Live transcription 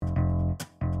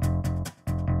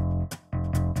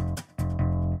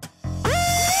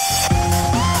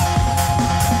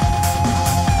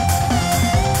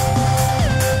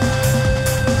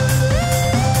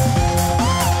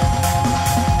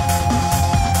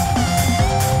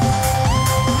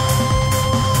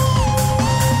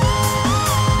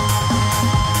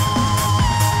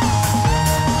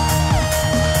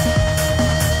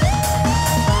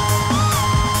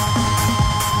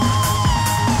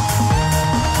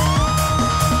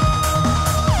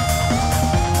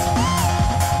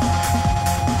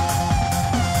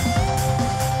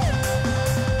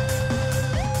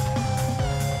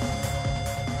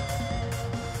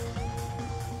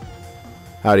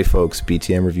Howdy, folks.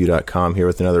 BTMReview.com here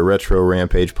with another Retro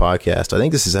Rampage podcast. I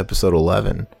think this is episode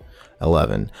 11.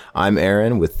 I'm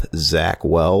Aaron with Zach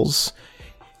Wells.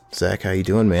 Zach, how you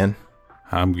doing, man?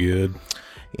 I'm good.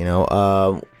 You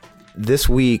know, this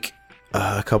week,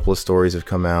 a couple of stories have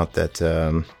come out that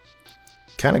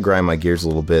kind of grind my gears a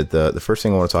little bit. The first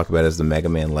thing I want to talk about is the Mega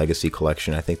Man Legacy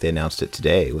Collection. I think they announced it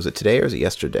today. Was it today or was it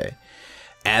yesterday?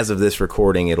 As of this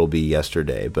recording, it'll be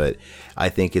yesterday, but I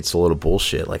think it's a little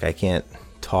bullshit. Like, I can't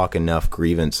talk enough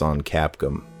grievance on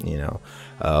Capcom. You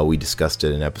know, we discussed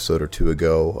it an episode or two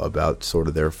ago about sort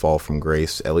of their fall from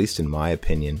grace, at least in my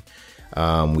opinion.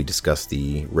 We discussed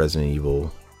the Resident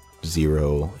Evil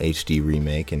 0 HD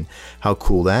remake and how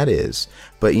cool that is.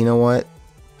 But you know what?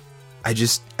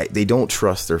 They don't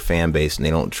trust their fan base and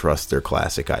they don't trust their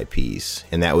classic IPs.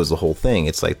 And that was the whole thing.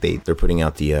 It's like they're putting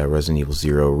out the Resident Evil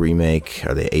 0 remake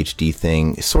or the HD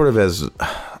thing sort of as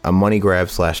a money grab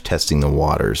 / testing the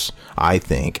waters, I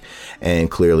think. And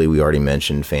clearly we already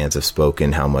mentioned, fans have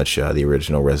spoken how much the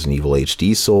original Resident Evil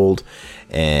HD sold.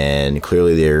 And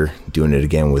clearly they're doing it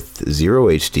again with 0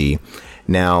 HD.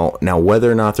 Now, whether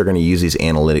or not they're going to use these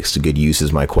analytics to good use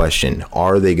is my question.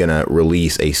 Are they going to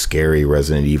release a scary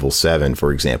Resident Evil 7,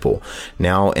 for example?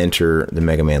 Now enter the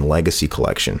Mega Man Legacy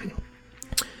Collection.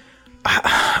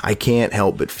 I can't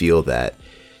help but feel that,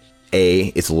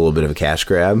 A, it's a little bit of a cash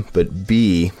grab, but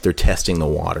B, they're testing the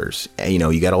waters. You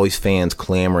know, you got all these fans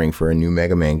clamoring for a new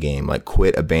Mega Man game, like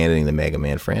quit abandoning the Mega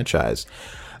Man franchise.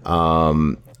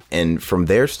 And from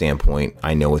their standpoint,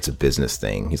 I know it's a business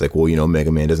thing. He's like, well, you know,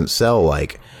 Mega Man doesn't sell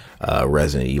like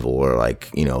Resident Evil or like,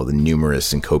 you know, the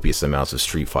numerous and copious amounts of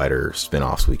Street Fighter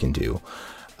spin-offs we can do.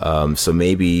 So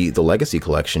maybe the Legacy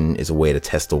Collection is a way to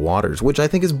test the waters, which I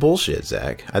think is bullshit,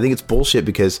 Zach. I think it's bullshit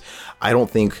because I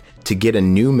don't think to get a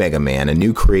new Mega Man, a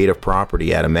new creative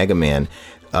property out of Mega Man,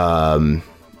 I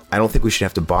don't think we should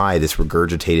have to buy this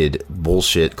regurgitated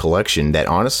bullshit collection that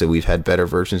honestly we've had better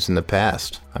versions in the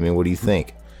past. I mean, what do you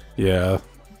think? Yeah,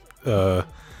 there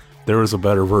was a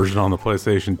better version on the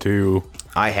PlayStation 2.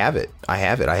 I have it. I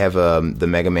have the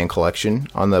Mega Man collection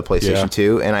on the PlayStation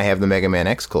 2, and I have the Mega Man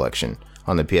X collection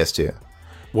on the PS2.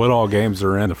 What all games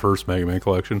are in the first Mega Man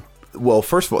collection? Well,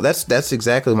 first of all, that's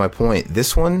exactly my point.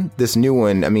 This new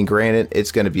one, I mean, granted,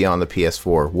 it's going to be on the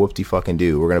PS4.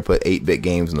 Whoop-de-fucking-do. We're going to put 8-bit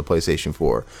games on the PlayStation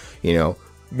 4. You know,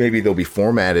 maybe they'll be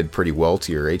formatted pretty well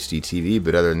to your HD TV,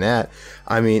 but other than that,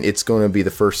 I mean, it's going to be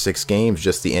the first 6 games,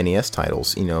 just the NES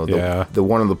titles. You know, the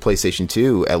one on the PlayStation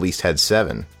 2 at least had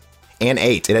 7 and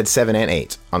 8. It had 7 and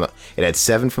 8 it had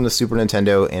 7 from the Super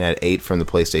Nintendo and had 8 from the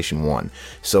PlayStation 1.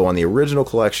 So on the original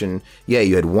collection,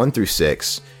 you had 1 through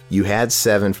 6. You had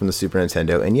 7 from the Super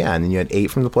Nintendo, and then you had 8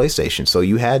 from the PlayStation. So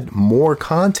you had more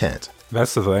content.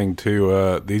 That's the thing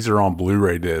too. These are on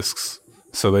Blu-ray discs.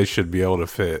 So they should be able to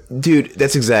fit. Dude,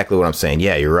 that's exactly what I'm saying.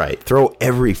 Yeah, you're right. Throw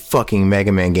every fucking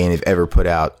Mega Man game they've ever put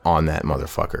out on that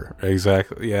motherfucker.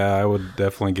 Exactly. Yeah, I would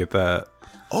definitely get that.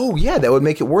 Oh, yeah, that would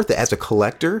make it worth it. As a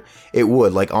collector, it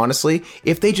would. Like, honestly,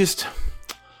 if they just...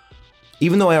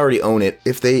 Even though I already own it,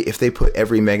 if they put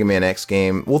every Mega Man X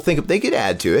game... Well, think if they could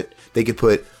add to it. They could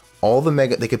put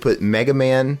They could put Mega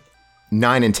Man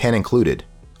 9 and 10 included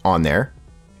on there.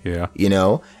 Yeah. You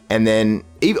know? And then,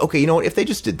 okay, you know what? If they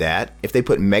just did that, if they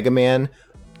put Mega Man,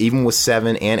 even with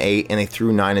 7 and 8, and they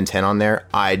threw 9 and 10 on there,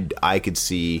 I could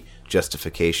see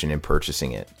justification in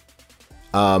purchasing it.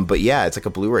 But yeah, it's like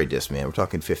a Blu-ray disc, man. We're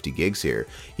talking 50 gigs here.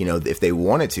 You know, if they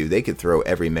wanted to, they could throw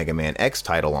every Mega Man X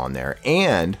title on there.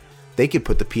 And they could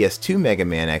put the PS2 Mega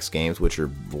Man X games, which are,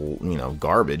 you know,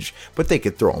 garbage, but they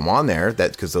could throw them on there,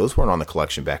 because those weren't on the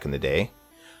collection back in the day.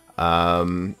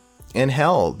 And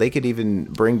hell, they could even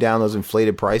bring down those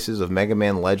inflated prices of Mega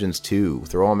Man Legends 2.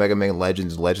 Throw on Mega Man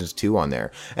Legends 2 on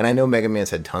there. And I know Mega Man's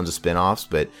had tons of spin-offs,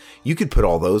 but you could put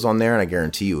all those on there and I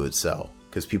guarantee you it would sell.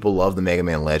 Because people love the Mega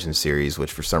Man Legends series,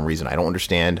 which for some reason I don't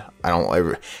understand.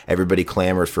 Everybody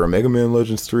clamors for a Mega Man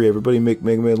Legends 3. Everybody make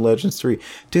Mega Man Legends 3.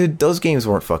 Dude, those games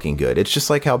weren't fucking good. It's just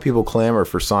like how people clamor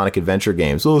for Sonic Adventure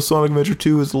games. Oh, Sonic Adventure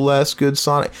 2 is the last good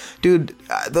Sonic. Dude,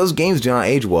 those games do not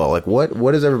age well. Like,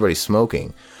 what is everybody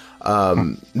smoking?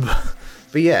 But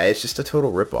yeah, it's just a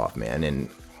total ripoff, man. And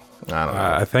I don't know.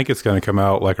 I think it's going to come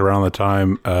out like around the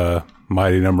time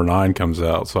Mighty Number 9 comes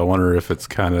out. So I wonder if it's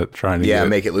kind of trying to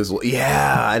make it lose.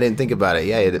 Yeah, I didn't think about it.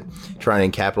 Yeah, trying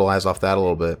to capitalize off that a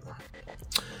little bit.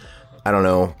 I don't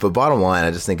know. But bottom line,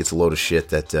 I just think it's a load of shit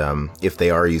that if they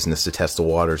are using this to test the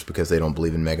waters because they don't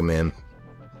believe in Mega Man,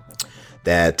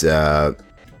 that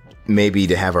maybe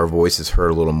to have our voices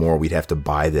heard a little more, we'd have to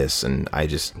buy this. And I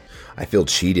feel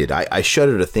cheated. I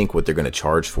shudder to think what they're going to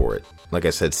charge for it. Like I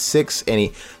said, 6,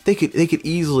 they could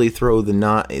easily throw the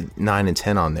 9 and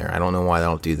 10 on there. I don't know why they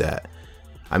don't do that.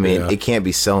 I mean, it can't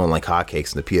be selling like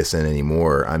hotcakes in the PSN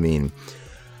anymore. I mean,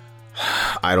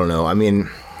 I don't know. I mean,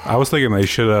 I was thinking they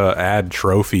should add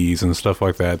trophies and stuff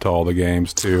like that to all the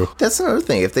games too. That's another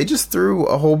thing. If they just threw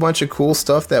a whole bunch of cool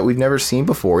stuff that we've never seen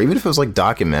before, even if it was like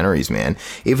documentaries, man,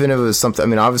 even if it was something, I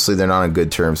mean, obviously they're not on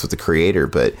good terms with the creator,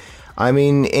 but I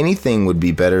mean, anything would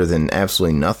be better than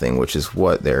absolutely nothing, which is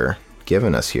what they're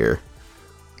giving us here.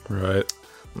 Right.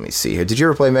 Let me see here. Did you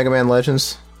ever play Mega Man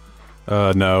Legends?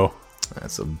 No.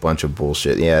 That's a bunch of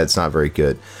bullshit. Yeah, it's not very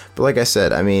good. But like I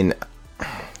said, I mean,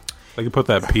 they could put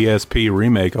that PSP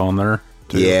remake on there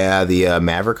too. Yeah, the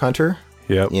Maverick Hunter.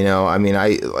 Yep. You know, I mean,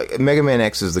 Mega Man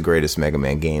X is the greatest Mega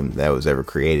Man game that was ever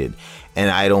created, and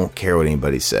I don't care what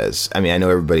anybody says. I mean, I know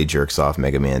everybody jerks off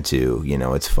Mega Man 2. You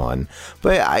know, it's fun,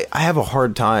 but I have a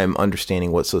hard time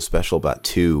understanding what's so special about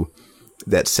 2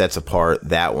 that sets apart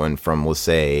that one from, let's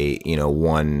say,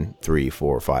 1, 3,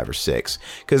 4, 5, or 6,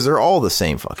 because they're all the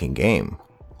same fucking game.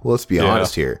 Let's be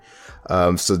honest here.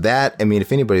 So that, I mean,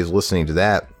 if anybody's listening to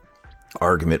that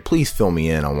argument, please fill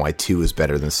me in on why 2 is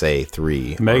better than, say,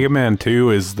 3. Mega Man 2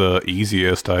 is the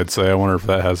easiest, I'd say. I wonder if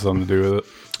that has something to do with it.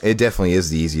 It definitely is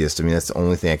the easiest. I mean, that's the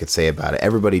only thing I could say about it.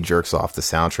 Everybody jerks off the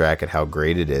soundtrack and how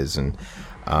great it is, and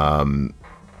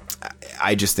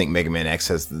I just think Mega Man X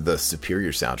has the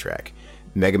superior soundtrack.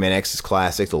 Mega Man X is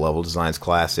classic. The level design's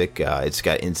classic. It's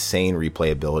got insane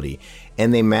replayability,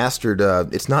 and they mastered.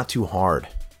 It's not too hard.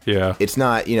 Yeah, it's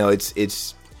not.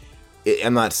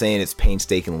 I'm not saying it's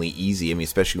painstakingly easy. I mean,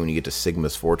 especially when you get to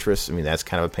Sigma's Fortress. I mean, that's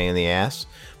kind of a pain in the ass.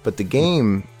 But the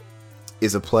game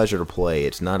is a pleasure to play.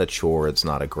 It's not a chore. It's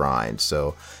not a grind.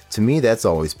 So to me, that's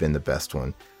always been the best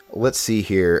one. Let's see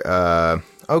here.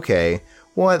 Okay.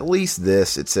 Well, at least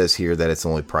this, it says here that it's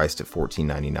only priced at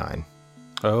 $14.99.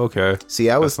 Oh, okay. See,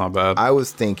 that's not bad. I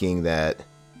was thinking that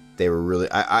they were really.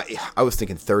 I was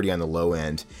thinking 30 on the low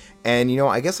end, and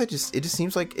I guess it just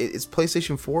seems like it's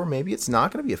PlayStation 4. Maybe it's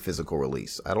not going to be a physical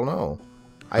release. I don't know.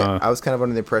 I was kind of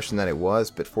under the impression that it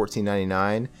was, but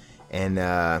 $14.99, and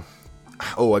I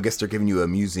guess they're giving you a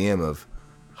museum of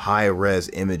high res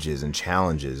images and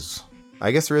challenges.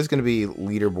 I guess there is going to be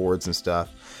leaderboards and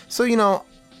stuff. So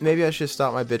maybe I should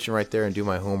stop my bitching right there and do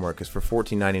my homework, because for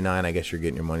 $14.99, I guess you're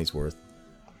getting your money's worth.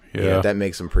 Yeah, that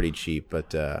makes them pretty cheap, but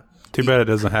too bad it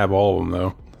doesn't have all of them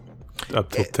though. Up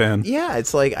to 10. Yeah,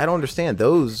 it's like I don't understand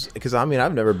those, because I mean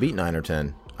I've never beat 9 or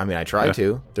 10. I mean I tried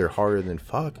to. They're harder than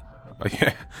fuck.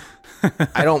 Yeah.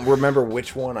 I don't remember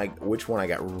which one I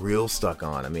got real stuck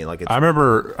on. I mean, like I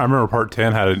remember part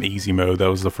 10 had an easy mode. That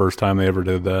was the first time they ever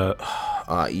did that.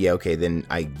 Yeah, okay, then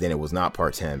it was not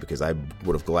part 10, because I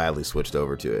would have gladly switched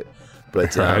over to it.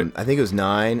 But right. I think it was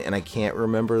 9, and I can't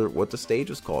remember what the stage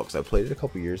was called, because I played it a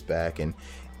couple years back, and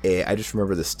I just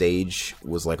remember the stage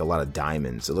was like a lot of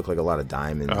diamonds. It looked like a lot of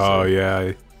diamonds. Oh, yeah.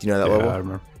 Do you know that level? I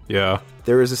remember. Yeah.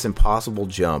 There is this impossible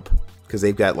jump, because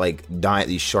they've got like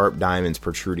these sharp diamonds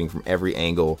protruding from every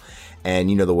angle, and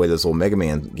the way those old Mega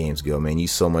Man games go, man. You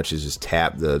so much as just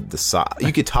tap the side.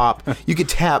 You could tap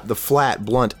the flat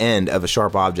blunt end of a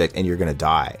sharp object, and you're gonna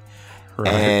die.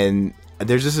 Right. And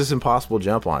there's just this impossible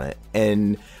jump on it,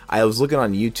 and I was looking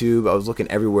on YouTube, I was looking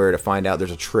everywhere to find out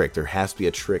there's a trick. There has to be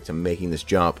a trick to making this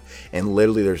jump, and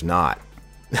literally there's not.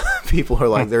 People are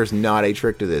like, there's not a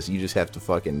trick to this. You just have to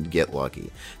fucking get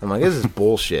lucky. I'm like, this is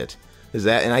bullshit.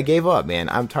 And I gave up, man.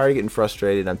 I'm tired of getting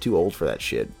frustrated. I'm too old for that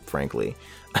shit, frankly.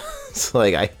 It's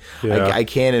like I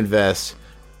can't invest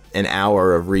an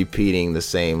hour of repeating the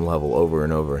same level over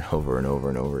and over and over and over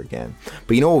and over again.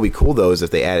 But what would be cool though is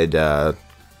if they added a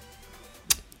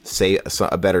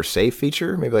better save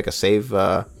feature, maybe like a save,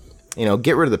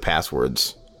 get rid of the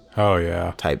passwords. Oh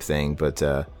yeah, type thing. But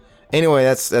anyway,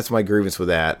 that's my grievance with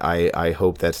that. I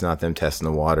hope that's not them testing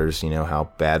the waters.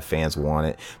 How bad fans want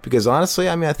it, because honestly,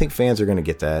 I mean, I think fans are going to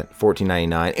get that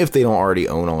 $14.99 if they don't already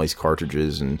own all these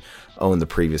cartridges and own the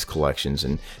previous collections.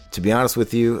 And to be honest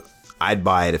with you, I'd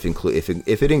buy it if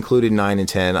it included 9 and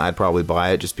 10. I'd probably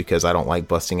buy it just because I don't like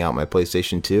busting out my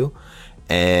PlayStation 2.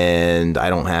 And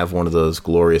I don't have one of those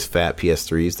glorious fat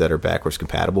PS3s that are backwards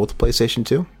compatible with the PlayStation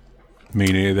 2.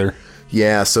 Me neither.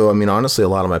 Yeah, so I mean, honestly, a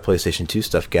lot of my PlayStation 2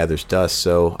 stuff gathers dust.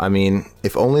 So, I mean,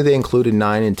 if only they included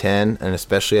 9 and 10, and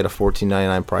especially at a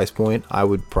 $14.99 price point, I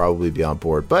would probably be on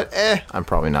board. But, I'm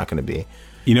probably not going to be.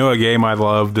 A game I'd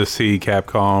love to see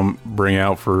Capcom bring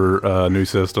out for new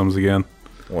systems again?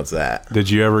 What's that? Did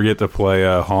you ever get to play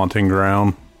Haunting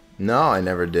Ground? No, I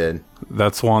never did.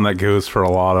 That's one that goes for a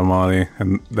lot of money,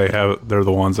 and they're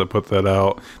the ones that put that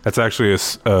out. That's actually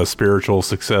a spiritual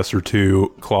successor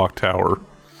to Clock Tower.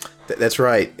 That's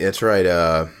right. That's right.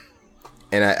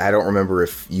 And I don't remember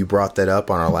if you brought that up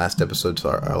on our last episodes,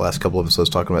 our last couple episodes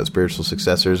talking about spiritual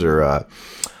successors, or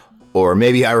Or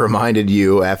maybe I reminded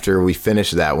you after we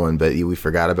finished that one, but we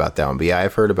forgot about that one. But yeah,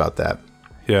 I've heard about that.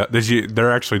 Yeah,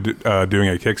 they're actually doing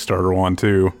a Kickstarter one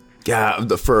too. Yeah,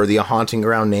 for the Haunting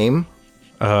Ground name?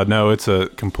 No, it's a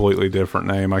completely different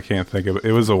name. I can't think of it.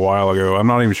 It was a while ago. I'm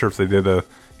not even sure if they did a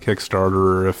Kickstarter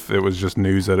or if it was just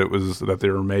news that they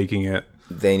were making it.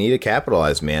 They need to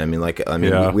capitalize, man.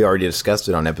 We already discussed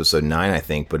it on episode 9, I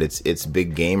think, but it's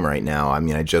big game right now. I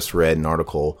mean, I just read an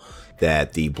article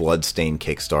that the Bloodstained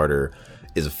Kickstarter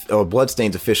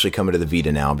Bloodstain's officially coming to the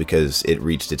Vita now because it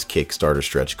reached its Kickstarter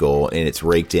stretch goal, and it's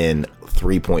raked in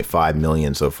 $3.5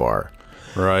 million so far.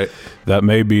 Right. That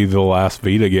may be the last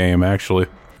Vita game, actually.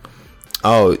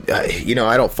 Oh, I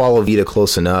don't follow Vita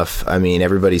close enough. I mean,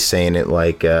 everybody's saying it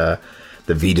like the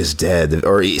Vita's dead,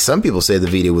 or some people say the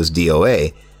Vita was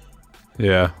DOA.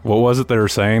 Yeah. What was it they were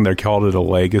saying? They called it a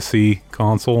legacy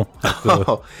console?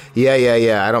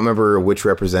 Yeah. I don't remember which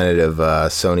representative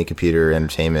Sony Computer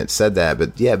Entertainment said that,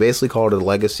 but yeah, basically called it a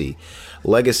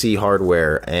legacy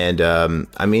hardware. And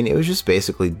it was just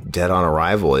basically dead on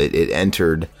arrival. It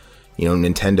entered,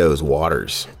 Nintendo's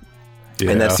waters.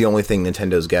 Yeah. And that's the only thing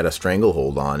Nintendo's got a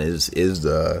stranglehold on is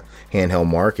the handheld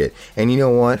market. And you know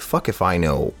what? Fuck if I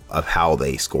know of how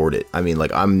they scored it. I mean,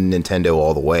 like, I'm Nintendo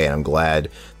all the way, and I'm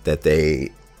glad that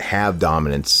they have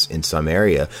dominance in some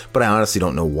area. But I honestly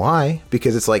don't know why.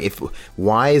 Because it's like,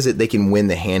 why is it they can win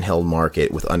the handheld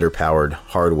market with underpowered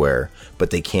hardware, but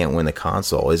they can't win the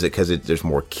console? Is it because there's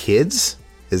more kids?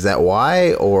 Is that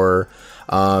why? Or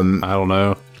I don't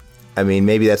know. I mean,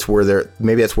 maybe that's where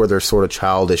their sort of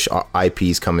childish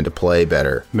IPs come into play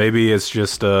better. Maybe it's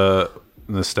just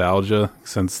nostalgia,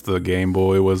 since the Game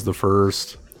Boy was the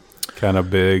first kind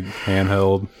of big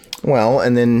handheld. Well,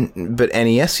 but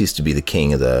NES used to be the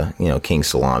king of King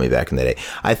Salami back in the day.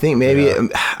 I think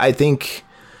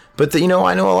but I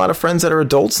know a lot of friends that are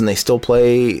adults and they still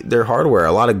play their hardware.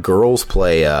 A lot of girls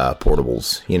play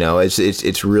portables.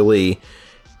 It's really.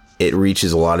 It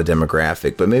reaches a lot of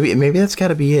demographic, but maybe that's got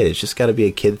to be it. It's just got to be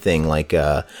a kid thing. Like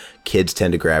kids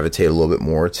tend to gravitate a little bit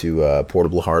more to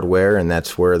portable hardware, and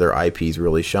that's where their IPs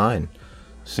really shine.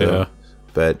 So, yeah.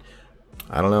 But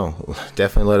I don't know.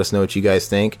 Definitely let us know what you guys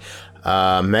think.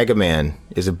 Mega Man,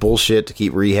 is it bullshit to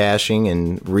keep rehashing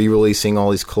and re-releasing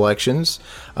all these collections?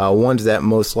 Ones that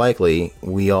most likely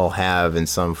we all have in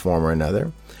some form or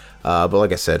another. But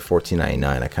like I said,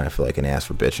 $14.99, I kind of feel like an ass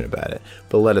for bitching about it.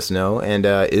 But let us know. And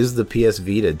is the PS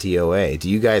Vita DOA? Do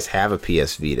you guys have a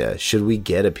PS Vita? Should we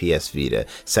get a PS Vita?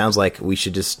 Sounds like we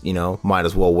should just, might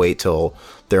as well wait till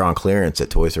they're on clearance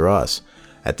at Toys R Us.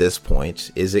 At this point,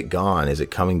 is it gone? Is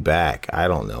it coming back? I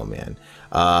don't know, man.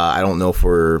 I don't know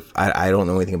I don't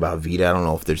know anything about Vita. I don't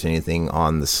know if there's anything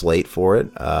on the slate for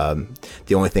it.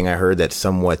 The only thing I heard that's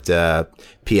somewhat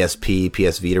PSP,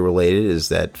 PS Vita related is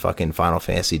that fucking Final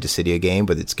Fantasy Dissidia game,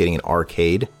 but it's getting an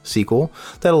arcade sequel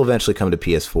that'll eventually come to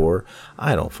PS4.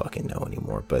 I don't fucking know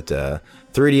anymore. But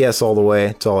 3DS all the way.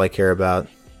 That's all I care about.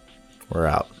 We're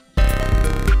out.